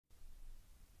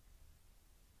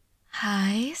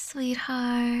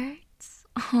sweetheart.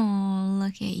 Oh,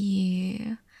 look at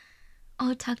you.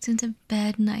 All tucked into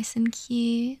bed nice and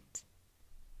cute.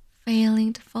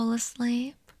 Failing to fall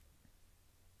asleep.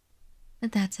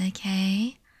 But that's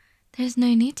okay. There's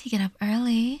no need to get up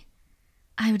early.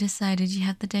 I've decided you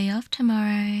have the day off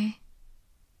tomorrow.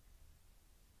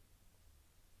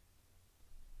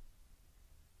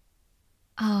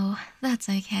 Oh, that's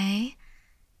okay.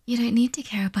 You don't need to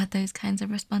care about those kinds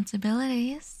of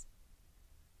responsibilities.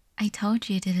 I told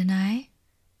you, didn't I?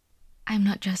 I'm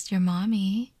not just your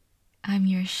mommy. I'm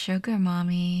your sugar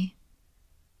mommy.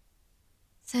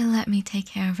 So let me take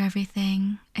care of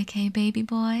everything, okay, baby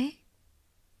boy?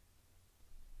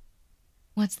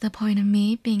 What's the point of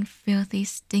me being filthy,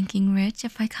 stinking rich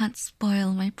if I can't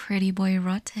spoil my pretty boy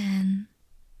rotten?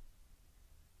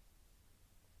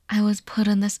 I was put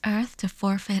on this earth to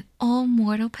forfeit all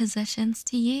mortal possessions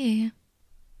to you.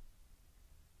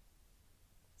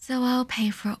 So I'll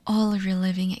pay for all of your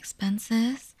living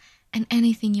expenses and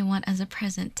anything you want as a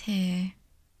present too.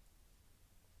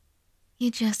 You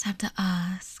just have to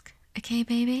ask, okay,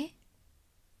 baby?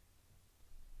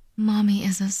 Mommy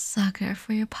is a sucker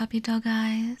for your puppy dog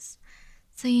eyes,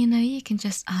 so you know you can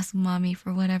just ask mommy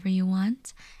for whatever you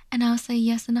want, and I'll say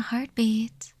yes in a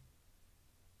heartbeat.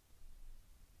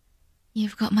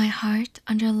 You've got my heart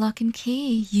under lock and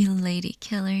key, you lady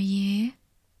killer, you.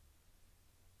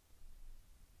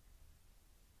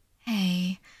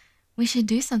 Hey, we should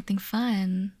do something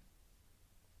fun.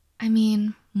 I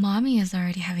mean, mommy is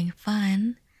already having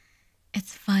fun.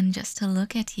 It's fun just to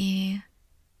look at you.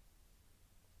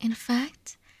 In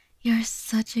fact, you're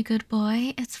such a good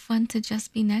boy, it's fun to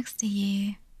just be next to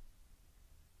you.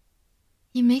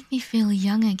 You make me feel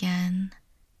young again.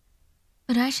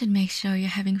 But I should make sure you're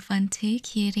having fun too,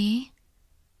 cutie.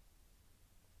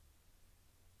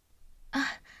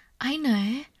 I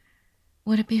know.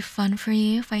 Would it be fun for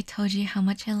you if I told you how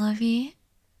much I love you?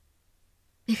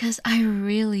 Because I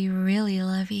really, really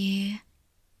love you.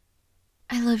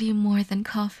 I love you more than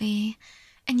coffee,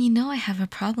 and you know I have a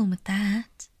problem with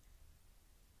that.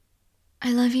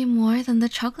 I love you more than the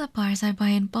chocolate bars I buy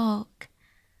in bulk.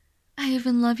 I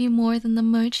even love you more than the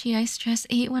mochi I stress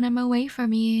eat when I'm away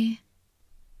from you.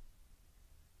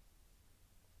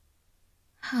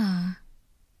 Huh.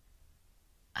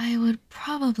 I would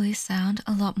probably sound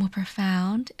a lot more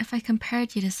profound if I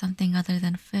compared you to something other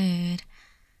than food.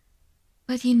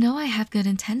 But you know I have good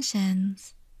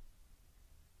intentions.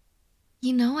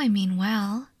 You know I mean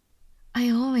well. I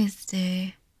always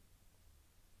do.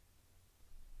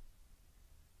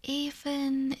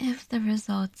 Even if the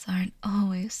results aren't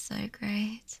always so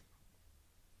great.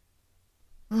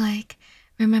 Like,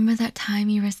 remember that time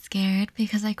you were scared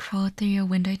because I crawled through your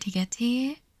window to get to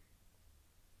you?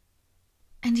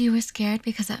 And you were scared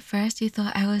because at first you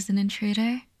thought I was an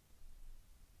intruder?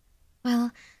 Well,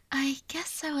 I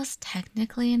guess I was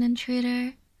technically an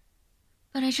intruder,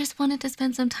 but I just wanted to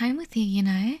spend some time with you, you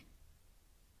know?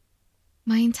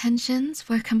 My intentions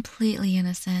were completely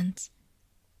innocent.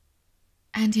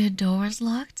 And your door was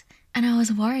locked, and I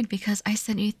was worried because I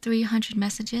sent you 300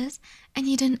 messages and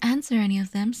you didn't answer any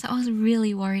of them, so I was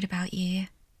really worried about you.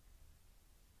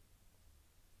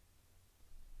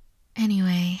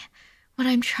 Anyway, what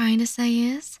I'm trying to say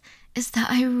is that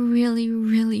I really,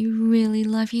 really, really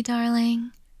love you,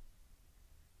 darling.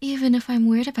 Even if I'm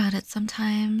weird about it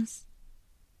sometimes.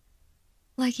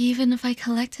 Like even if I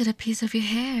collected a piece of your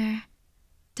hair.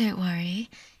 Don't worry,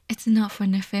 it's not for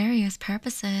nefarious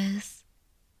purposes.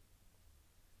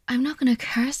 I'm not gonna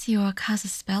curse you or cast a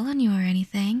spell on you or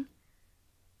anything.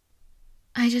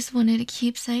 I just wanted a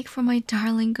keepsake for my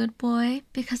darling good boy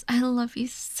because I love you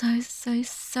so, so,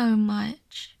 so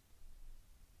much.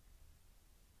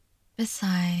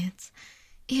 Besides,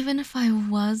 even if I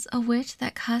was a witch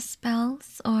that cast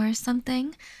spells or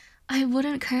something, I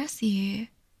wouldn't curse you.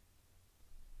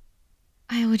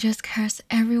 I would just curse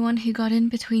everyone who got in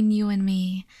between you and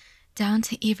me, down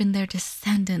to even their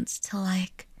descendants to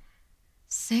like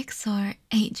 6 or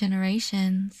 8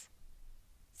 generations.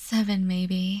 7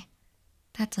 maybe.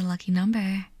 That's a lucky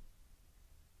number.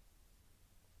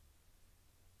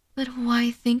 But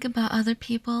why think about other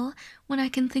people when I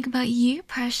can think about you,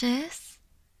 precious?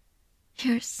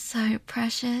 You're so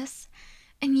precious.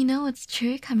 And you know it's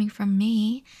true coming from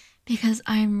me because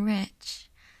I'm rich,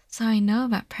 so I know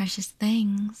about precious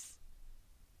things.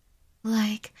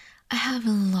 Like, I have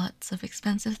lots of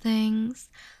expensive things,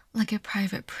 like a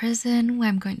private prison where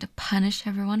I'm going to punish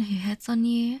everyone who hits on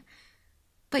you.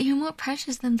 But you're more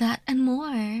precious than that and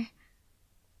more.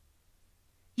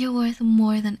 You're worth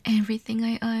more than everything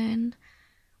I own,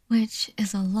 which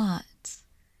is a lot.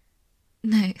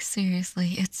 No,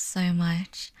 seriously, it's so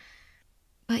much.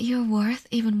 But you're worth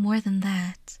even more than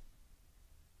that.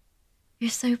 You're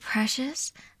so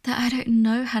precious that I don't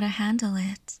know how to handle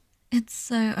it. It's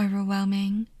so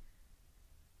overwhelming.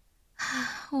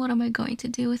 What am I going to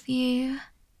do with you?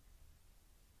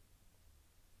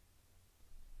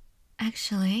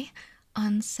 Actually,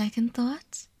 on second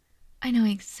thought, I know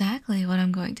exactly what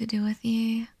I'm going to do with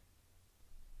you.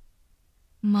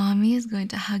 Mommy is going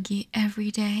to hug you every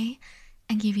day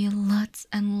and give you lots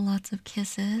and lots of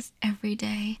kisses every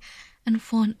day and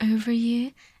fawn over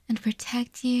you and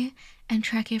protect you and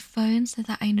track your phone so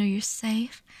that I know you're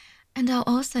safe. And I'll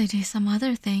also do some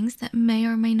other things that may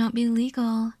or may not be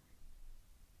legal.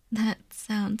 That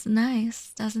sounds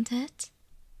nice, doesn't it?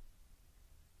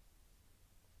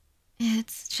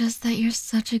 It's just that you're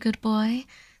such a good boy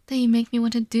that you make me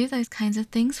want to do those kinds of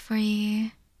things for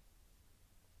you.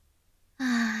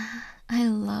 I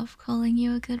love calling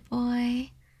you a good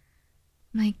boy.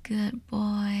 My good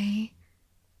boy.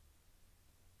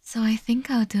 So I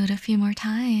think I'll do it a few more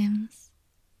times.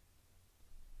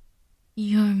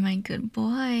 You're my good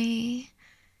boy.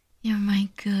 You're my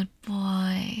good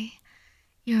boy.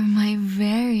 You're my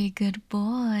very good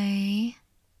boy.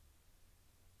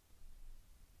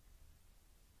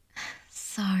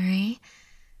 Sorry.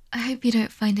 I hope you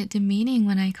don't find it demeaning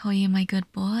when I call you my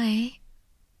good boy.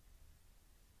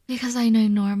 Because I know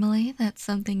normally that's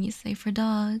something you say for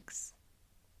dogs.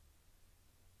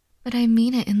 But I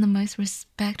mean it in the most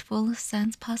respectful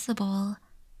sense possible.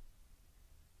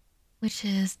 Which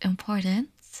is important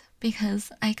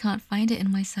because I can't find it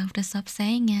in myself to stop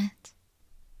saying it.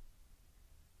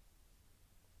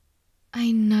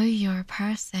 I know you're a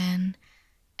person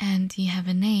and you have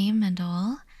a name and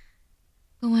all,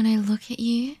 but when I look at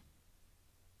you,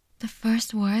 the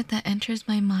first word that enters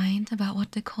my mind about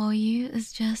what to call you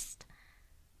is just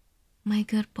my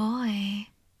good boy.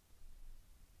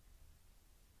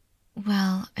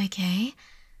 Well, okay,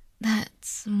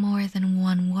 that's more than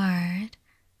one word,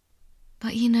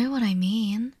 but you know what I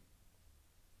mean.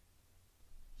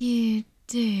 You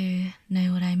do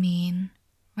know what I mean,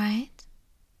 right?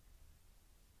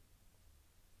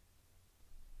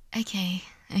 Okay,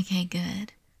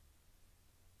 good.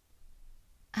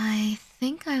 I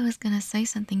think I was gonna say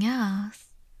something else,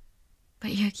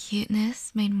 but your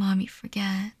cuteness made Mommy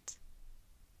forget.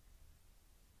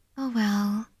 Oh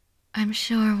well, I'm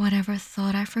sure whatever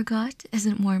thought I forgot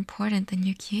isn't more important than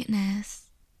your cuteness.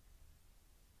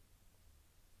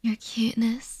 Your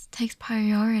cuteness takes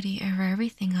priority over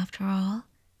everything after all.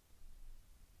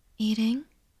 Eating?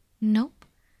 Nope.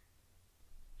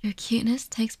 Your cuteness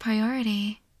takes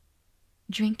priority.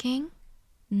 Drinking?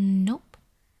 Nope.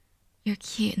 Your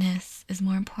cuteness is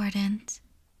more important.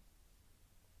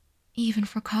 Even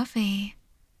for coffee.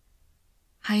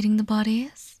 Hiding the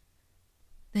bodies?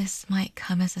 This might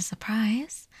come as a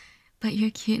surprise, but your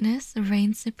cuteness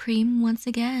reigns supreme once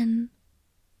again.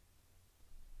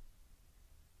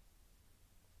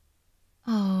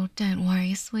 Oh, don't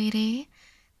worry, sweetie.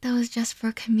 That was just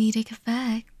for comedic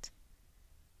effect.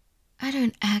 I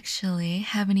don't actually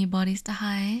have any bodies to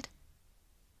hide.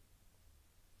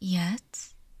 Yet,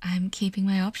 I'm keeping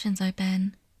my options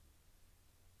open.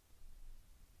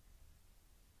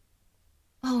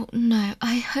 Oh no,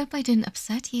 I hope I didn't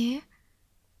upset you.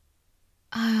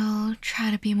 I'll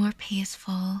try to be more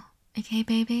peaceful, okay,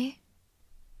 baby?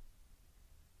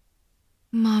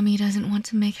 Mommy doesn't want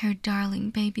to make her darling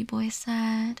baby boy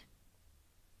sad.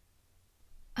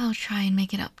 I'll try and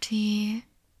make it up to you.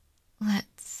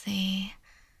 Let's see.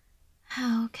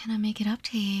 How can I make it up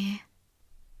to you?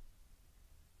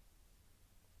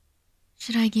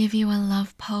 Should I give you a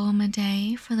love poem a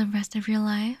day for the rest of your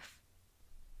life?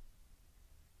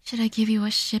 Should I give you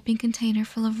a shipping container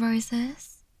full of roses?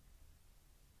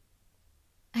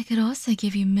 I could also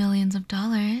give you millions of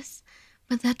dollars,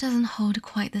 but that doesn't hold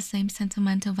quite the same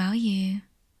sentimental value,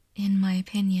 in my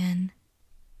opinion.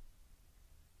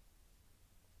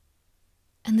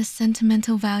 And the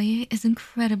sentimental value is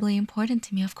incredibly important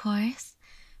to me, of course,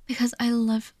 because I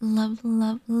love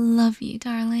you,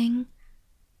 darling.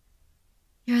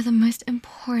 You're the most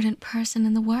important person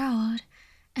in the world,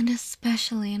 and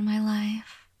especially in my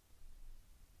life.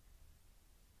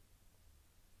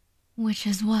 Which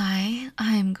is why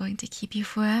I'm going to keep you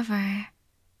forever.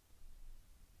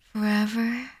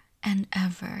 Forever and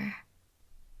ever.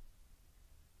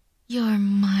 You're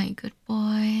my good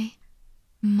boy.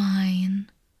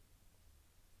 Mine.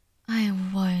 I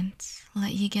won't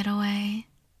let you get away.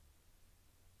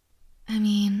 I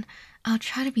mean, I'll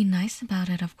try to be nice about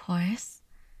it, of course.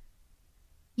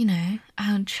 You know,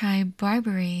 I'll try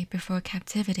bribery before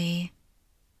captivity.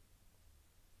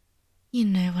 You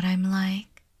know what I'm like.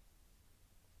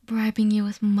 bribing you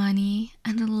with money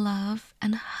and love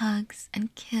and hugs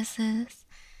and kisses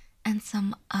and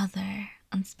some other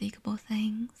unspeakable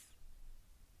things.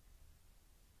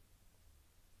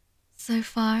 So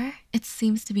far, it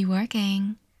seems to be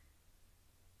working.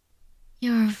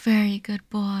 You're a very good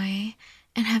boy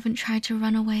and haven't tried to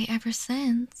run away ever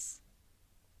since.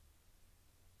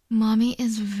 Mommy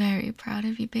is very proud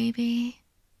of you, baby.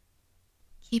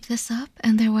 Keep this up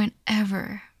and there won't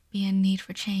ever be a need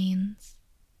for chains.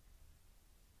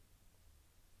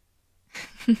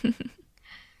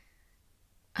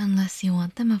 Unless you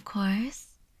want them, of course.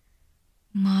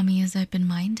 Mommy is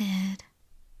open-minded.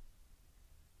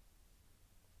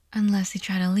 Unless you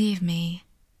try to leave me,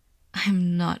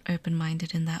 I'm not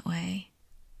open-minded in that way.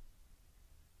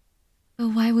 But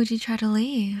why would you try to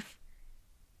leave?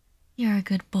 You're a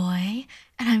good boy,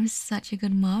 and I'm such a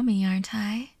good mommy, aren't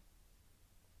I?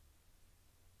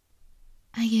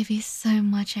 I give you so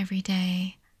much every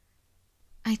day.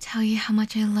 I tell you how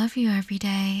much I love you every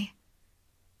day.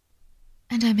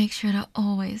 And I make sure to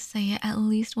always say it at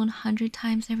least 100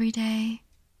 times every day.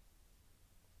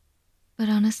 But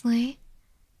honestly,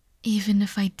 even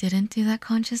if I didn't do that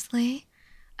consciously,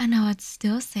 I know I'd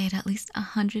still say it at least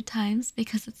 100 times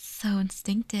because it's so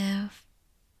instinctive.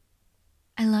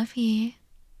 I love you.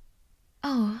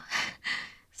 Oh,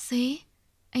 see?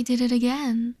 I did it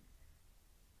again.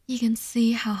 You can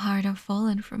see how hard I've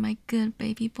fallen for my good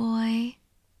baby boy.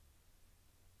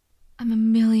 I'm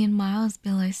 1,000,000 miles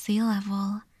below sea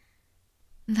level.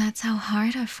 That's how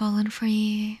hard I've fallen for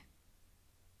you.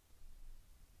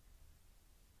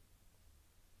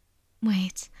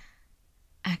 Wait,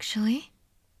 actually,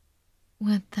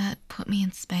 would that put me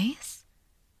in space?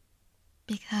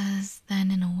 Because then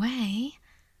in a way,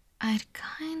 I'd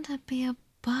kinda be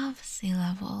above sea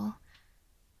level.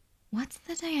 What's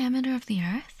the diameter of the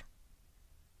Earth?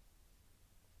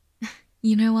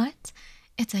 You know what?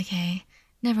 It's okay.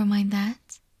 Never mind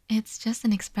that. It's just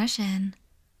an expression.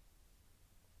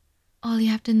 All you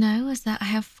have to know is that I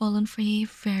have fallen for you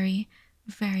very,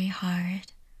 very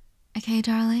hard. Okay,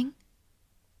 darling?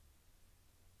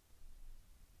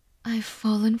 I've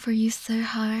fallen for you so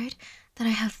hard that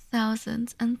I have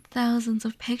thousands and thousands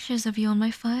of pictures of you on my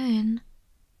phone.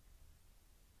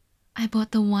 I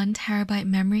bought the 1 terabyte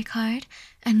memory card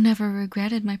and never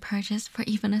regretted my purchase for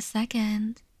even a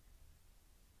second.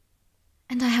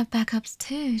 And I have backups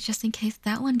too, just in case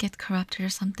that one gets corrupted or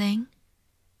something.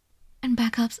 And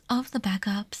backups of the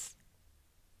backups.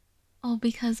 All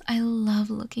because I love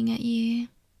looking at you.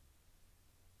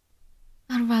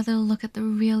 I'd rather look at the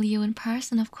real you in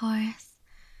person, of course,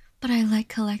 but I like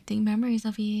collecting memories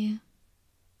of you.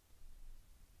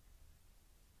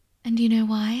 And you know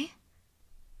why?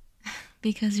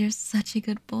 Because you're such a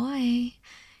good boy.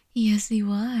 Yes,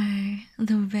 you are.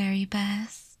 The very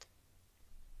best.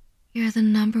 You're the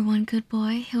 #1 good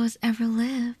boy who has ever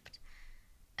lived.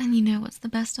 And you know what's the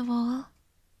best of all?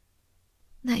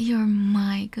 That you're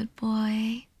my good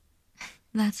boy.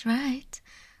 That's right.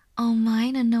 All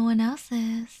mine and no one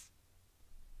else's.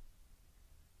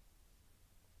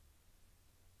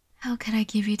 How could I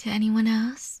give you to anyone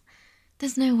else?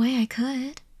 There's no way I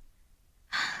could.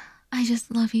 I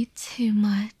just love you too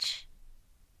much.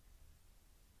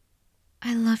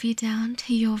 I love you down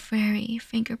to your very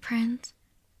fingerprint.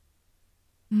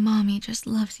 Mommy just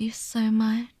loves you so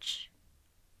much.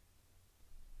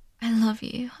 I love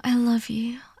you, I love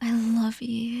you, I love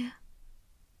you.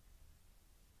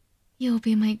 You'll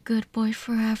be my good boy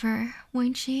forever,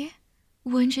 won't you?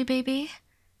 Won't you, baby?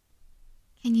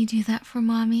 Can you do that for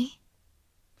Mommy?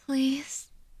 Please?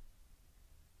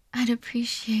 I'd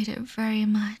appreciate it very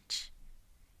much.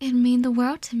 It'd mean the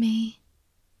world to me.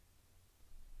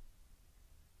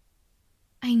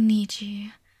 I need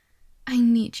you. I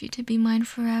need you to be mine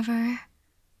forever.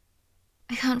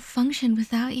 I can't function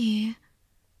without you.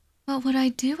 What would I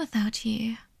do without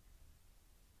you?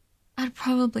 I'd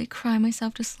probably cry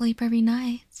myself to sleep every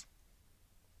night.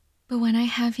 But when I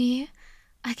have you,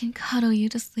 I can cuddle you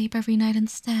to sleep every night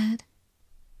instead.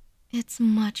 It's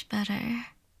much better.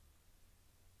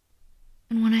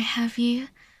 And when I have you,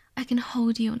 I can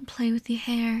hold you and play with your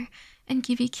hair and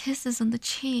give you kisses on the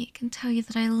cheek and tell you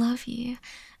that I love you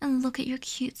and look at your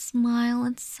cute smile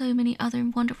and so many other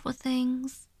wonderful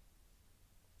things.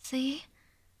 See?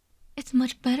 It's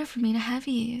much better for me to have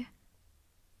you.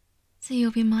 So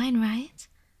you'll be mine, right?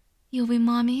 You'll be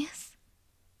Mommy's?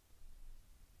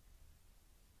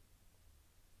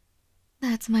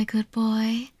 That's my good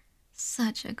boy.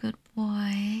 Such a good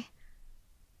boy.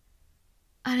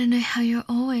 I don't know how you're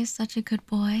always such a good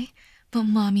boy, but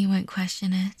Mommy won't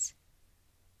question it.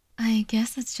 I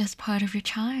guess it's just part of your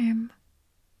charm.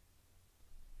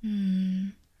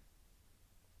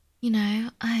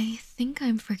 I think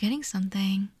I'm forgetting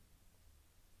something.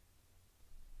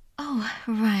 Oh,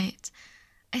 right.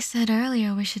 I said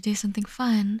earlier we should do something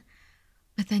fun,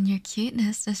 but then your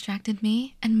cuteness distracted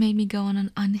me and made me go on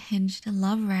an unhinged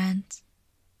love rant.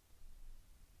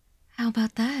 How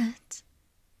about that?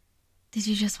 Did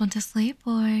you just want to sleep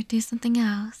or do something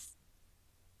else?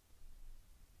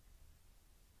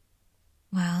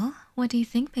 Well, what do you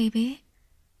think, baby?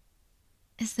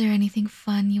 Is there anything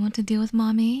fun you want to do with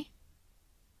mommy?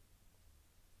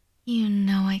 You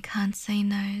know I can't say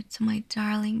no to my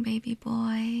darling baby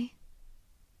boy.